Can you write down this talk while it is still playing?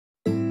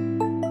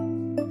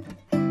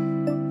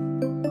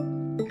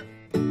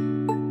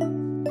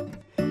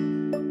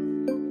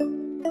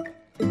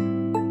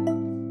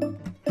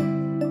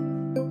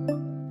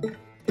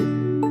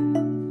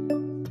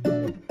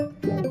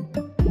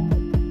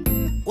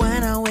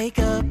wake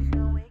up,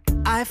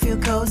 I feel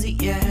cozy,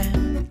 yeah.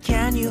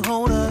 Can you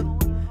hold up?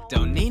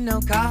 Don't need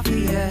no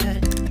coffee yet.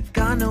 You've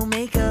got no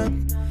makeup.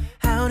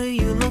 How do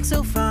you look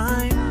so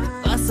fine?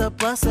 Bust up,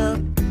 bust up.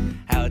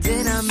 How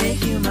did I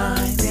make you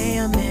mine? Stay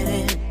a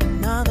minute,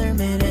 another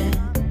minute.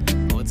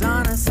 Hold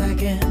on a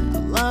second, I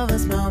love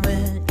this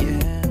moment,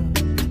 yeah.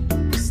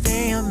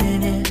 Stay a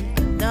minute,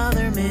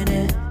 another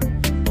minute.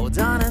 Hold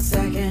on a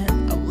second,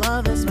 I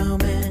love this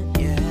moment,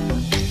 yeah.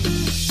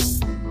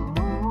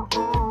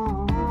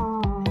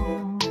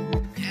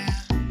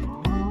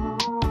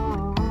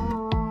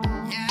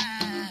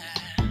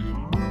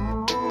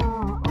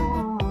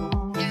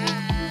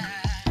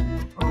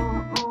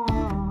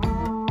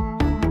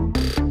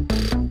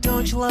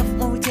 Don't you love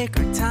when we take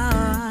our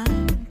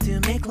time to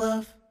make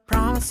love?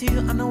 Promise you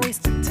I'm not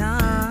wasting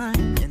time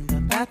in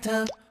the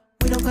bathtub.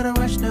 We don't gotta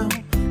rush, no,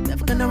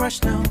 never gonna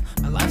rush, no.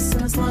 My life's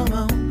in a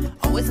slow-mo,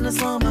 always in a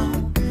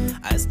slow-mo.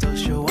 I still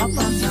show up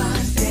on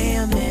time. Stay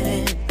a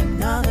minute,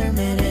 another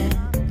minute.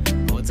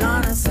 Hold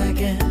on a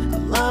second, I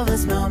love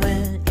this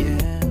moment,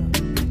 yeah.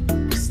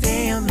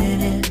 Stay a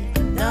minute,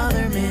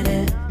 another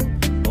minute.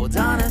 Hold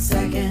on a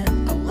second,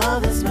 I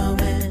love this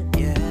moment,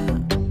 yeah.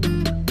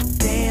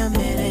 Stay a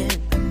minute,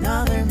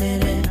 another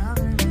minute.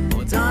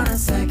 Hold on a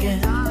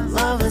second, I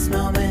love this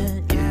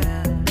moment,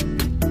 yeah.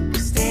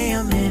 Stay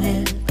a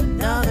minute,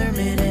 another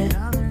minute.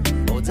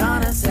 Hold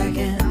on a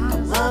second, I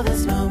love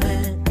this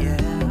moment, yeah.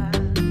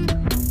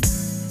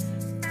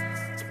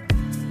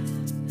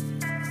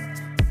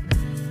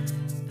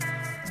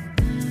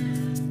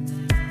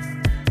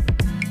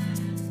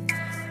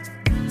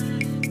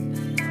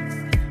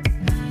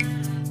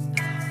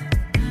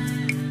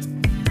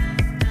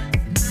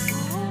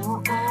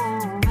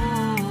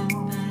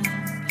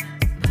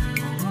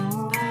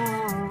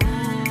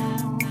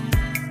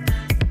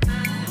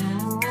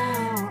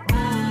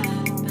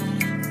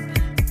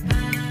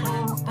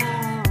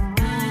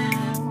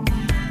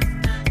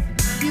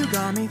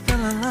 Got me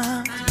feeling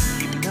loved,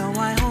 even though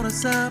I hold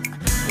us up.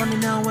 Let me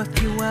know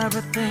if you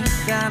ever think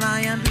that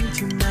I am being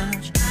too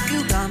much.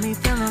 You got me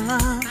feeling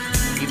loved,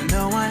 even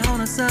though I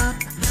hold us up.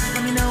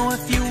 Let me know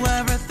if you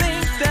ever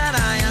think that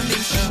I am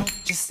being so.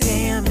 Just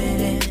stay a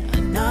minute,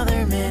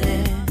 another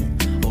minute.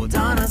 Hold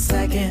on a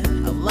second,